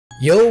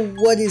Yo,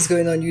 what is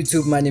going on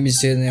YouTube? My name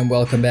is Jaden and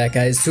welcome back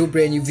guys to a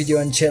brand new video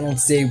on channel.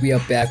 Today we are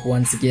back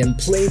once again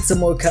playing some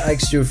more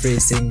CarX Drift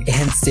Racing,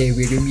 and today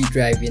we're gonna be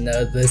driving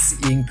this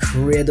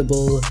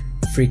incredible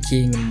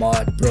freaking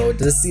mod, bro.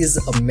 This is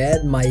a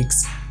Mad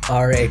Mike's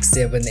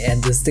RX7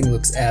 and this thing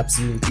looks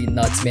absolutely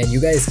nuts, man.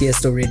 You guys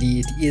guessed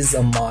already, it is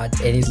a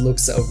mod and it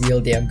looks real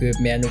damn good,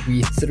 man.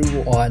 We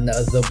threw on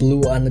the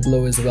blue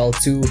underglow as well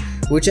too,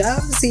 which I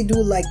honestly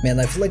do like, man.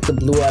 I feel like the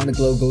blue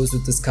underglow goes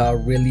with this car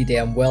really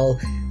damn well.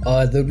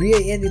 The rear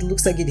end, it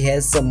looks like it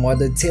has some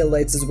modded tail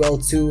lights as well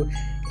too,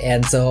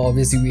 and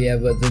obviously we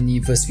have the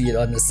Need for Speed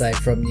on the side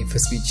from Need for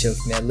Speed Shift,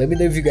 man. Let me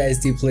know if you guys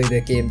did play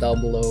that game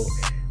down below.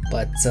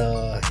 But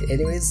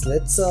anyways,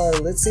 let's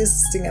test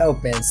this thing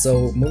out, man.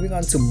 So moving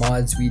on to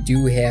mods, we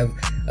do have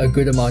a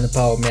good amount of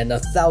power, man.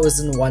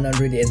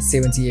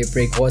 1178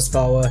 brake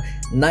horsepower,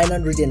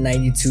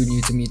 992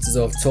 Newton meters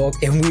of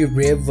torque, and we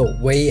rev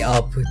way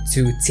up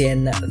to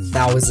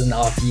 10,000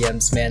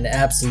 RPMs, man.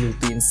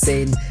 Absolutely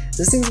insane.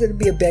 This thing's gonna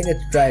be a banger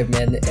to drive,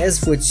 man. As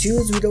for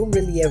tunes, we don't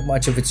really have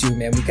much of a tune,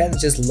 man. We kind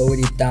of just lowered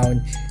it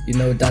down, you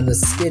know, done the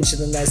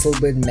suspension a nice little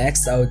bit,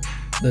 maxed out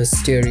the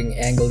steering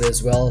angle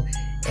as well.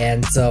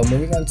 And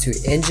moving on to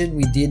engine,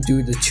 we did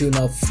do the tune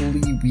up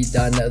fully. We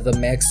done the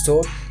max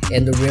torque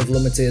and the rev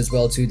limiter as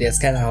well too. That's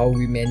kind of how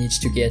we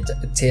managed to get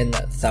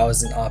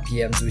 10,000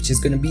 RPMs, which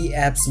is gonna be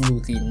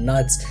absolutely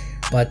nuts.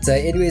 But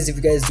anyways, if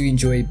you guys do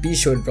enjoy, be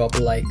sure to drop a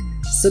like,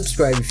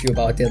 subscribe if you're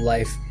about that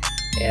life,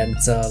 and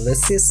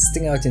let's test this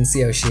thing out and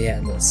see how she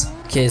handles.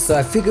 Okay, so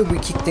I figured we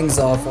kick things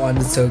off on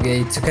the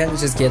tailgate to kind of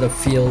just get a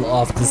feel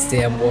of this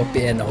damn whoop,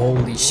 and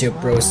holy shit,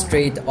 bro,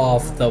 straight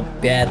off the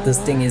bat this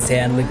thing is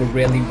handling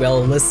really well.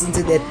 Listen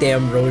to that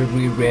damn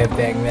rotary rev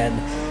bang, man.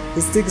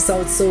 This thing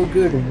sounds so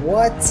good.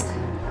 What?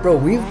 Bro,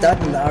 we've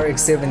done an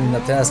RX7 in the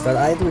past, but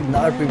I do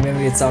not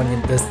remember it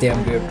sounding this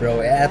damn good,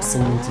 bro.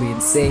 Absolutely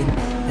insane.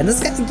 And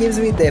this kind of gives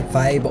me that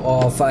vibe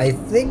of, I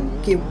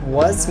think it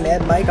was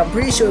Mad Mike. I'm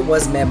pretty sure it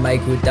was Mad Mike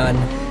who done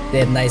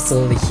that nice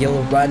little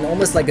hill run,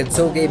 almost like a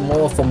tailgate,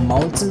 more of a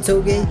mountain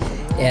tailgate.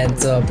 And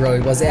bro,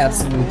 it was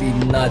absolutely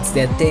nuts.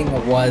 That thing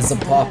was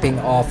popping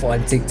off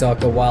on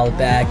TikTok a while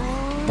back.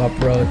 But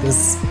bro,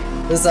 this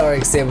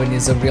RX7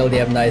 is a real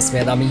damn nice,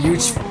 man. I'm a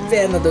huge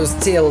fan of those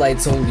tail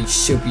lights. Holy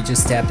shit, we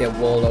just tapped that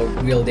wall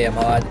out real damn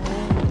hard.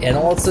 And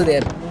also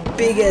that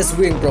big ass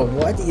wing, bro.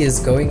 What is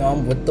going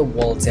on with the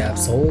wall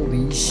taps?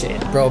 Holy shit,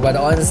 bro. But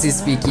honestly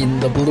speaking,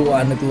 the blue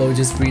underglow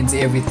just brings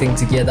everything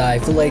together. I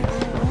feel like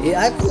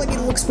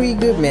it looks pretty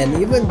good, man.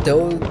 Even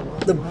though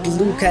the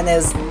blue kind of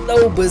has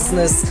no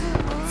business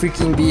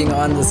freaking being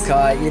on this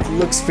car, it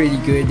looks pretty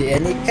good,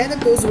 and it kind of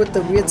goes with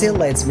the rear tail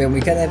lights, man.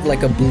 We kind of have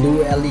like a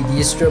blue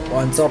LED strip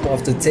on top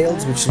of the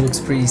tails, which looks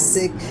pretty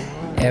sick.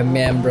 And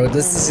man, bro,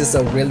 this is just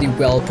a really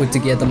well put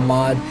together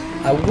mod.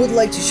 I would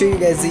like to show you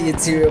guys the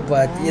interior,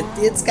 but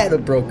it's kind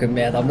of broken,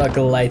 man. I'm not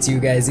gonna lie to you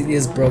guys, it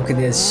is broken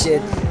as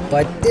shit.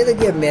 But then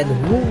again, man,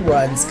 who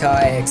runs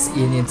CarX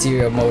in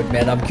interior mode,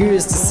 man? I'm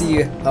curious to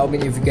see how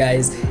many of you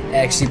guys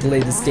actually play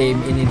this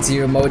game in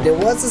interior mode. There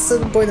was a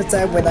certain point of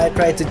time when I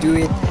tried to do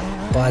it,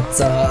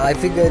 but I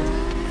figured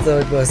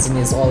third person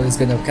is always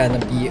gonna kind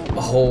of be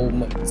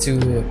home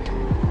to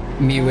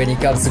me when it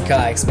comes to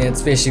CarX, man,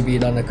 especially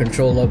being on a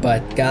controller.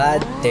 But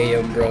god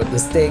damn, bro,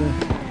 this thing,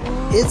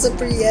 it's a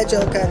pretty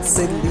agile car to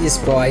say the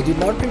least, bro. I do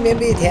not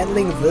remember it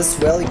handling this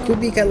well. It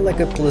could be kind of like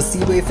a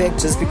placebo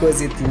effect just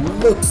because it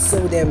looks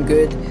so damn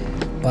good.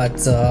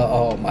 But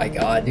oh my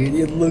god, dude,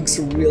 it looks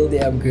real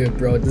damn good,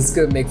 bro. This is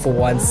gonna make for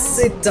one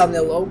sick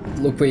thumbnail. Oh,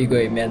 look where you're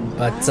going, man.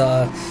 But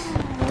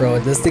bro,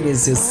 this thing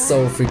is just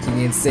so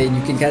freaking insane.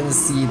 You can kind of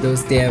see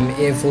those damn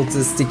air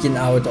filters sticking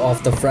out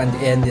of the front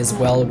end as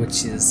well,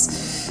 which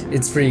is,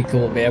 it's pretty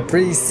cool, man.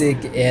 Pretty sick.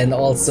 And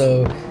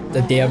also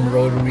the damn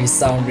rotary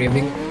sound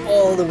revving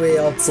all the way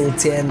up till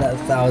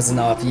 10,000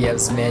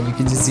 RPMs, man. You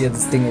can just hear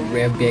this thing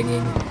rev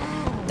banging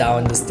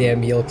down this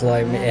damn hill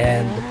climb.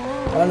 And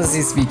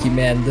honestly speaking,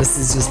 man, this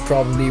is just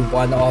probably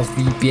one of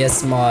the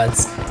best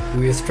mods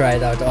we've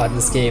tried out on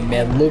this game,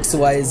 man. Looks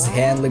wise,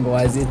 handling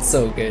wise, it's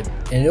so good.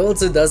 And it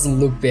also doesn't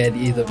look bad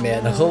either,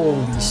 man.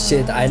 Holy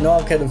shit, I know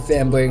I'm kind of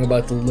fanboying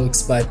about the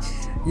looks, but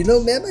you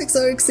know, Mad Max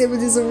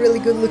RX7 is a really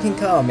good looking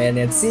car, man.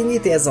 And seeing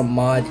it as a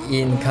mod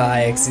in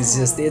CarX is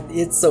just,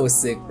 it's so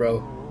sick,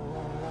 bro.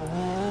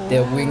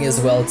 Their wing as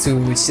well too,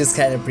 which just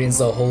kind of brings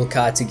the whole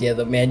car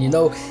together, man. You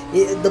know,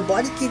 the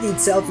body kit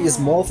itself is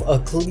more of a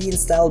clean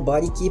style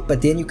body kit,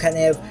 but then you kind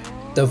of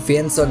have the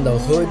vents on the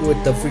hood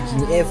with the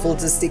freaking air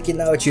filter sticking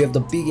out. You have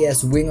the big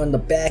ass wing on the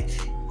back.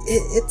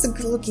 It's a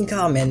good looking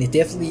car, man. It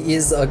definitely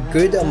is a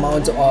good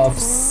amount of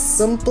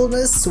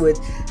simpleness with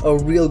a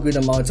real good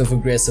amount of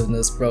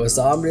aggressiveness, bro.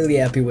 So I'm really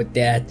happy with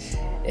that.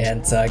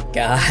 And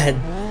god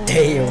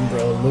Damn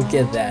bro, look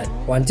at that.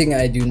 One thing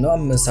I do not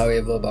miss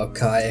however about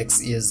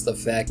CarX is the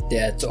fact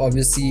that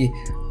obviously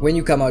when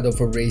you come out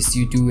of a race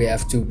you do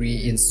have to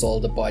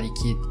reinstall the body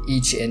kit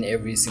each and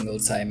every single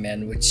time,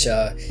 man, which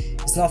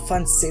is not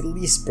fun to say the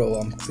least, bro.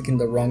 I'm clicking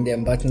the wrong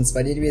damn buttons.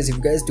 But anyways, if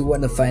you guys do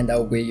want to find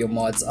out where your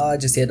mods are,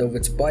 just head over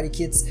to body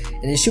kits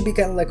and it should be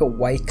kind of like a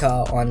white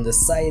car on the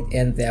side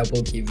and that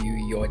will give you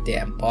your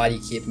damn body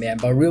kit, man.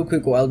 But real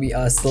quick, while we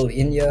are still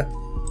in here,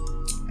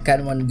 kind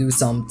of want to do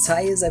some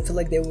tires. I feel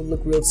like they would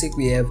look real sick.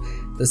 We have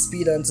the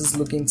Speed Hunters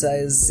looking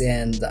tires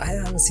and I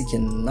honestly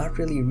cannot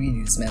really read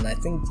these, man. I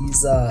think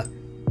these are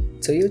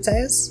Toyo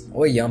tires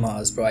or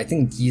Yamahas, bro. I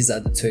think these are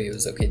the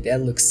Toyos. Okay,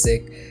 that looks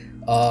sick.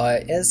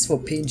 As for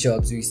paint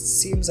jobs, it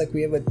seems like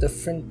we have a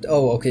different,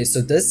 oh okay, so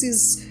this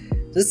is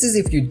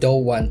if you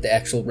don't want the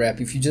actual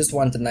wrap. If you just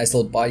want the nice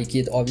little body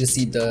kit,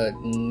 obviously the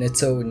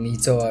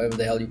Nito, however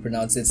the hell you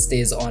pronounce it,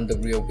 stays on the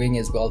rear wing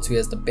as well too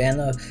as the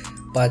banner.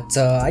 But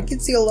I can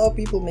see a lot of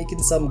people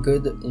making some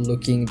good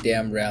looking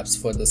damn wraps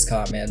for this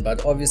car, man.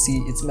 But obviously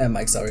it's my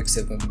Mazda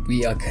RX7,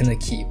 we are gonna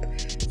keep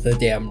the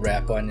damn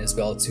wrap on as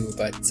well too.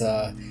 But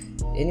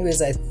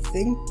anyways, I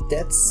think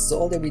that's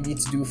all that we need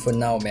to do for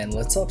now, man.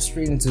 Let's hop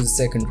straight into the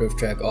second drift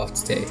track of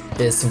today.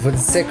 Okay, so for the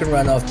second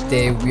run of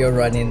today, we are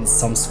running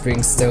some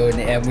Springstone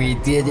and we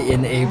did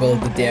enable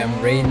the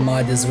damn rain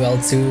mod as well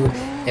too.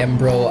 And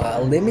bro,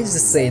 let me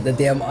just say the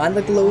damn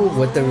underglow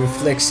with the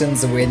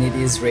reflections when it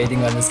is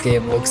raining on this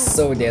game looks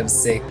so damn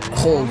sick.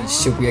 Holy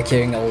shit, we are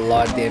carrying a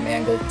lot of damn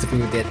angle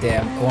through that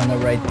damn corner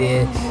right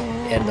there.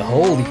 And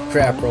holy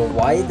crap bro,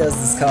 why does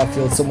this car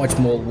feel so much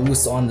more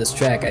loose on this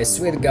track? I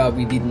swear to god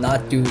we did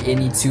not do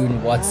any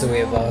tune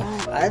whatsoever.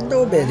 I don't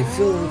know man, it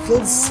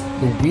feels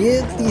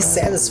weirdly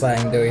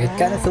satisfying though. It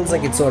kind of feels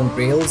like it's on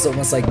rails,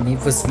 almost like Need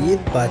for Speed,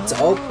 but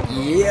oh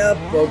yep,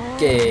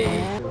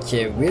 okay.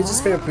 Okay, we're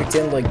just gonna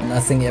pretend like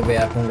nothing ever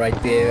happened right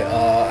there.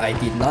 I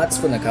did not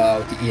spin a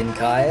car out in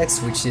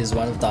CarX, which is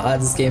one of the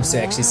hardest games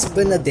to actually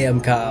spin a damn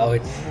car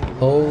out.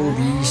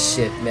 Holy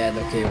shit man,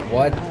 okay,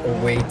 what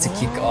a way to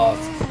kick off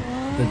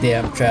the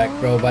damn track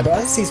bro. But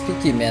honestly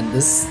speaking man,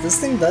 this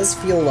thing does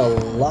feel a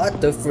lot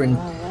different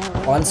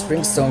on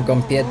Springstone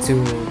compared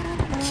to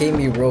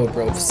Kami Road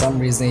bro. For some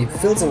reason it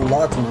feels a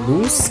lot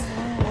loose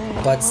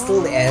but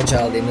still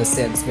agile in a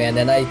sense, man.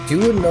 And I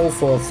do know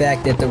for a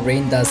fact that the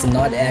rain does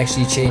not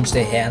actually change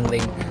the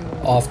handling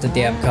of the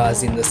damn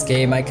cars in this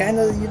game. I kind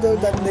of, you know,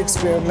 done an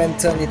experiment,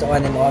 turned it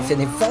on and off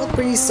and it felt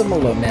pretty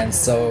similar, man.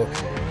 So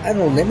I don't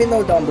know, let me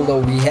know down below.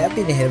 We have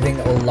been having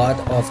a lot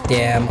of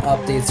damn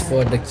updates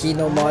for the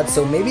Kino mod,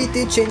 so maybe it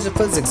did change the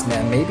physics,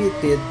 man. Maybe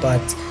it did, but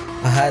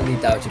I highly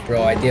doubt it,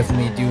 bro. I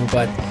definitely do,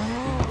 but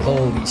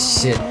holy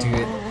shit,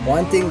 dude.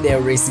 One thing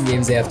that racing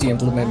games have to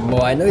implement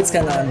more, I know it's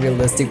kind of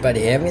unrealistic, but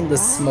having the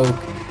smoke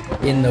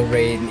in the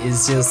rain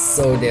is just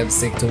so damn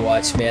sick to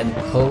watch, man.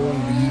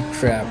 Holy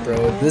crap, bro.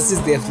 This is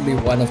definitely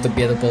one of the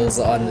better builds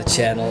on the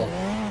channel.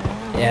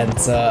 And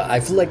I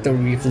feel like the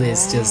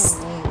replays just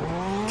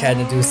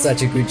kind of do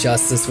such a good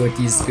justice with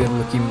these good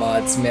looking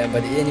mods, man.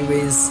 But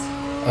anyways,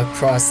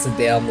 across the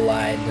damn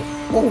line.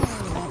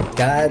 Oh,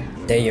 god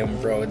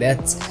damn, bro. That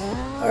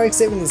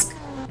RX7 is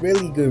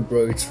really good,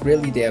 bro. It's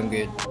really damn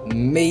good.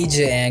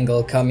 Major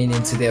angle coming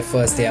into their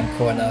first damn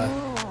corner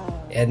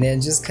and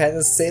then just kind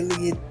of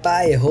sailing it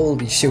by.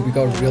 Holy shit, we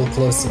got real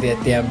close to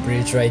that damn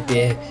bridge right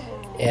there.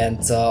 And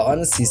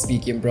honestly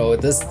speaking, bro,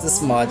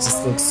 this mod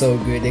just looks so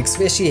good,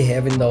 especially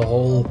having the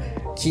whole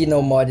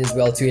Kino mod as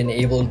well to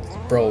enable.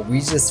 Bro, we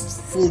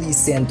just fully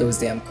sent those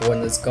damn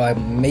corners, got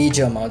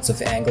major amounts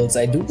of angles.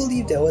 I do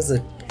believe there was a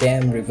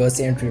damn reverse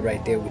entry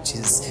right there, which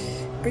is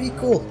pretty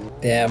cool.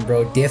 Damn,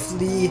 bro,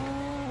 definitely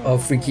a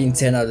freaking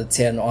 10 out of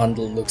 10 on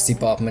the looks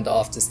department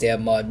of this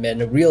damn mod,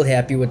 man. Real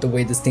happy with the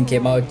way this thing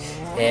came out,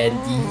 and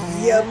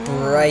yep,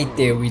 right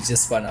there we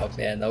just spun out,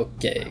 man.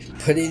 Okay,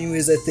 but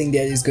anyways, I think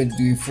that is going to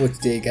do it for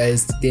today,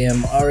 guys. The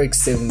damn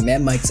RX7,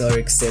 man, Mike's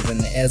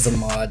RX7 as a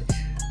mod.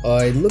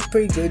 It looked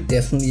pretty good,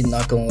 definitely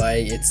not gonna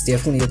lie. It's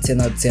definitely a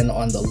 10 out of 10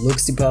 on the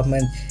looks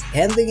department.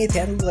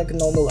 Handled like a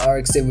normal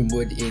RX7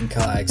 would in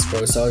CarX,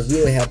 bro, so I was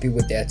really happy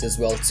with that as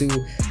well too.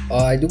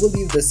 I do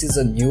believe this is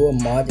a newer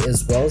mod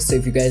as well, so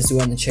if you guys do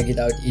want to check it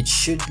out, it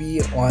should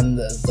be on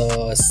the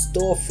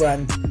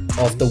storefront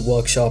of the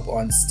workshop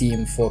on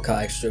Steam for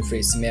CarX Drift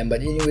Racing, man.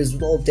 But anyways,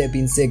 with all of that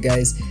being said,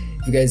 guys,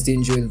 if you guys did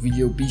enjoy the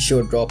video, be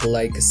sure to drop a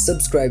like,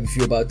 subscribe if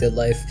you're about that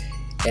life,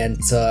 and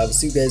I'll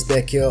see you guys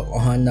back here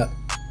on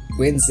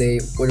Wednesday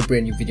with a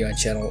brand new video on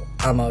channel.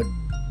 I'm out.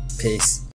 Peace.